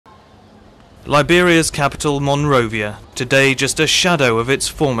Liberia's capital, Monrovia, today just a shadow of its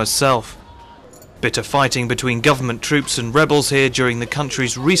former self. Bitter fighting between government troops and rebels here during the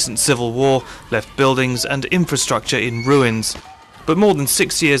country's recent civil war left buildings and infrastructure in ruins. But more than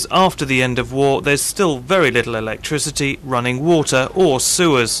 6 years after the end of war, there's still very little electricity, running water or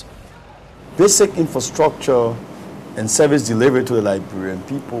sewers. Basic infrastructure and service delivery to the Liberian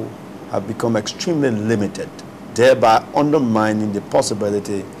people have become extremely limited, thereby undermining the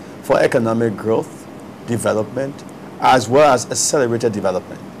possibility for economic growth, development, as well as accelerated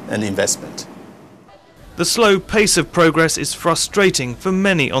development and investment. The slow pace of progress is frustrating for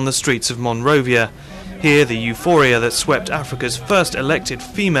many on the streets of Monrovia. Here, the euphoria that swept Africa's first elected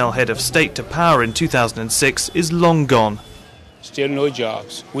female head of state to power in 2006 is long gone. Still no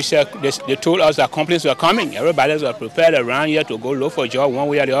jobs. They told us that companies were coming. Everybody was prepared around here to go look for a job one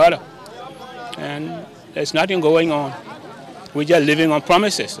way or the other. And there's nothing going on. We're just living on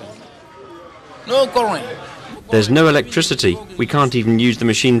promises. No current. There's no electricity. We can't even use the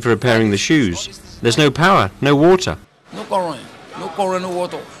machine for repairing the shoes. There's no power, no water. No current, no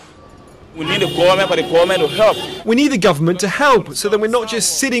water. We need the government, but the government to help. We need the government to help so that we're not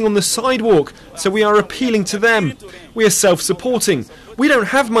just sitting on the sidewalk, so we are appealing to them. We are self-supporting. We don't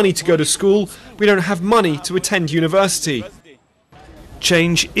have money to go to school. We don't have money to attend university.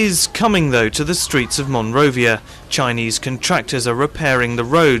 Change is coming, though, to the streets of Monrovia. Chinese contractors are repairing the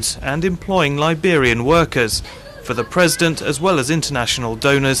roads and employing Liberian workers. For the president, as well as international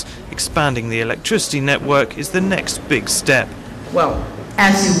donors, expanding the electricity network is the next big step. Well,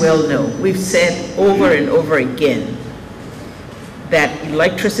 as you well know, we've said over and over again that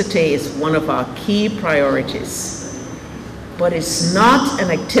electricity is one of our key priorities. But it's not an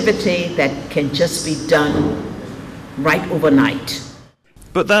activity that can just be done right overnight.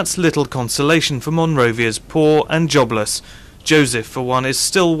 But that's little consolation for Monrovia's poor and jobless. Joseph, for one, is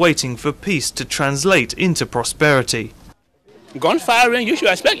still waiting for peace to translate into prosperity. Gunfire, you should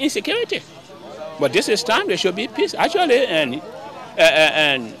expect insecurity. But this is time there should be peace, actually, and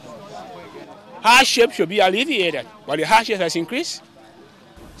hardship should be alleviated. But the hardship has increased.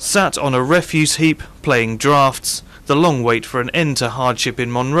 Sat on a refuse heap, playing drafts, the long wait for an end to hardship in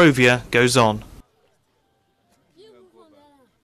Monrovia goes on.